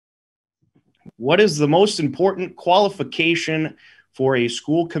What is the most important qualification for a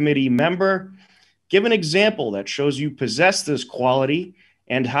school committee member? Give an example that shows you possess this quality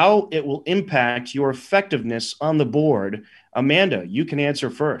and how it will impact your effectiveness on the board. Amanda, you can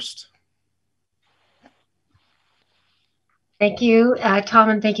answer first. Thank you, Tom,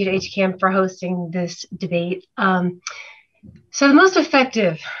 and thank you to HCAM for hosting this debate. So the most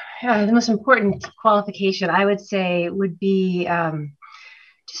effective, the most important qualification, I would say, would be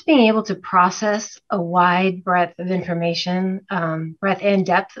just being able to process a wide breadth of information, breadth and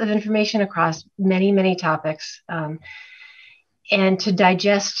depth of information across many, many topics, and to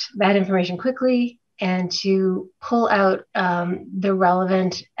digest that information quickly and to pull out the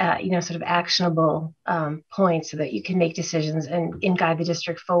relevant, sort of actionable points so that you can make decisions and guide the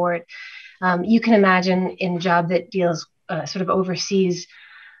district forward. You can imagine in a job that deals, sort of oversees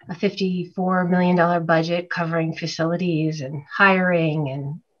a $54 million budget covering facilities and hiring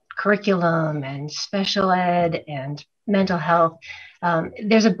and curriculum and special ed and mental health.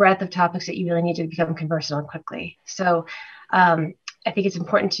 There's a breadth of topics that you really need to become conversant on quickly. So I think it's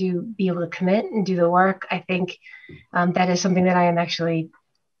important to be able to commit and do the work. I think that is something that I am actually,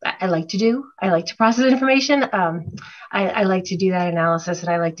 I like to do. I like to process information. I like to do that analysis, and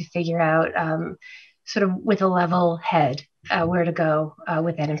I like to figure out sort of with a level head where to go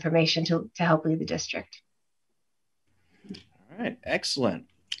with that information to help lead the district. All right, excellent.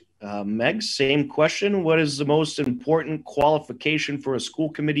 Meg, same question. What is the most important qualification for a school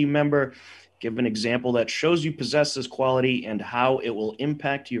committee member? Give an example that shows you possess this quality and how it will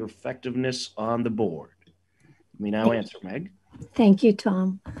impact your effectiveness on the board. You may now answer, Meg. Thank you,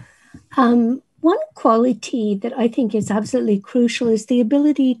 Tom. One quality that I think is absolutely crucial is the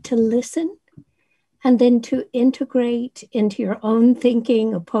ability to listen and then to integrate into your own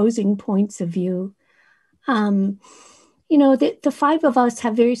thinking opposing points of view. The five of us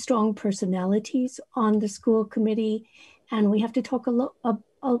have very strong personalities on the school committee, and we have to talk about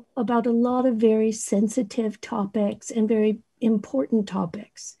a lot of very sensitive topics and very important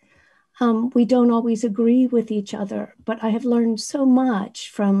topics. We don't always agree with each other, but I have learned so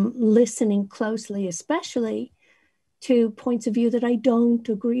much from listening closely, especially to points of view that I don't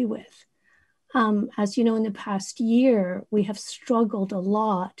agree with. As you know, in the past year, we have struggled a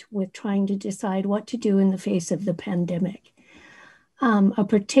lot with trying to decide what to do in the face of the pandemic. A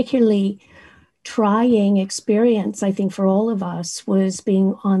particularly trying experience, I think, for all of us was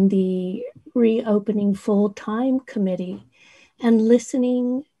being on the reopening full-time committee and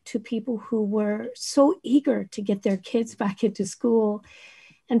listening to people who were so eager to get their kids back into school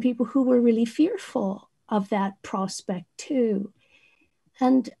and people who were really fearful of that prospect too.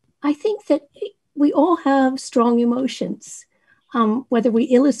 And I think that we all have strong emotions. Whether we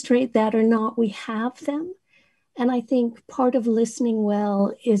illustrate that or not, we have them. And I think part of listening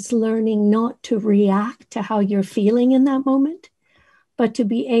well is learning not to react to how you're feeling in that moment, but to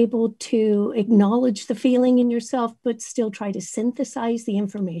be able to acknowledge the feeling in yourself, but still try to synthesize the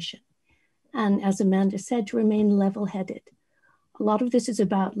information. And as Amanda said, to remain level-headed. A lot of this is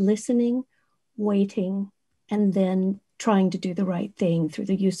about listening, waiting, and then trying to do the right thing through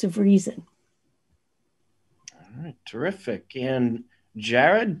the use of reason. All right, terrific. And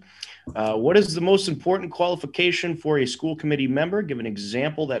Jared, what is the most important qualification for a school committee member? Give an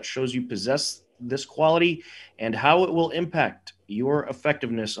example that shows you possess this quality and how it will impact your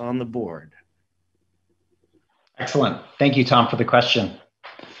effectiveness on the board. Excellent. Thank you, Tom, for the question.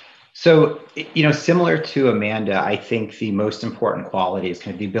 So, similar to Amanda, I think the most important quality is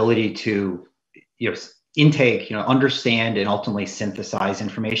kind of the ability to, intake, understand and ultimately synthesize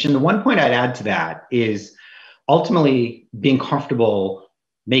information. The one point I'd add to that is ultimately being comfortable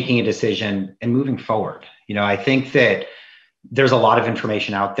making a decision and moving forward. I think that there's a lot of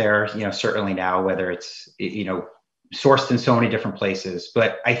information out there, certainly now, whether it's, sourced in so many different places,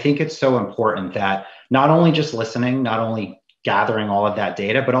 but I think it's so important that not only just listening, not only gathering all of that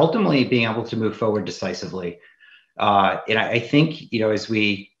data, but ultimately being able to move forward decisively. And I think, as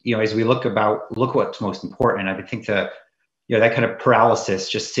we look what's most important, I think that kind of paralysis,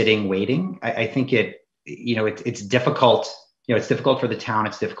 just sitting, waiting, I think it's difficult, it's difficult for the town,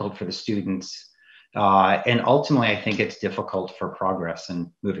 it's difficult for the students. And ultimately, I think it's difficult for progress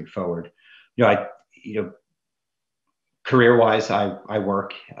and moving forward. Career-wise, I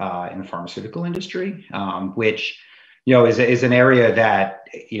work in the pharmaceutical industry, which is an area that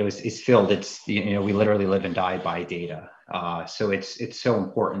is filled. It's we literally live and die by data. So it's so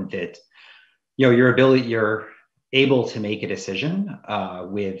important that you're able to make a decision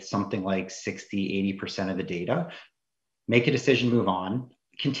with something like 60-80% of the data. Make a decision, move on.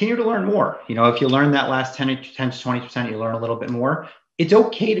 Continue to learn more. If you learn that last 10 to 20%, you learn a little bit more. it's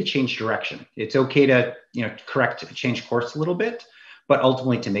okay to change direction. It's okay to, change course a little bit, but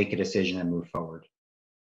ultimately to make a decision and move forward.